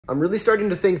I'm really starting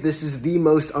to think this is the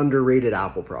most underrated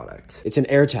Apple product. It's an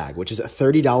AirTag, which is a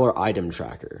 $30 item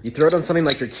tracker. You throw it on something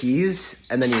like your keys,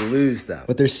 and then you lose them.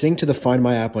 But they're synced to the Find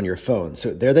My app on your phone.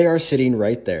 So there they are sitting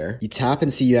right there. You tap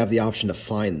and see you have the option to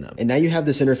find them. And now you have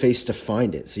this interface to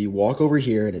find it. So you walk over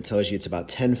here and it tells you it's about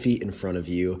 10 feet in front of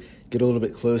you. Get a little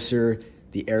bit closer,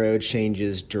 the arrow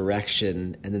changes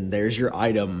direction, and then there's your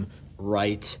item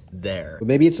right there. But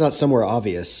maybe it's not somewhere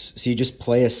obvious, so you just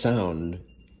play a sound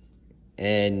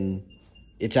and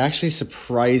it's actually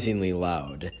surprisingly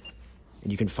loud.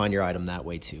 And you can find your item that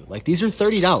way too. Like, these are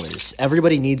 $30.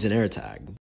 Everybody needs an AirTag.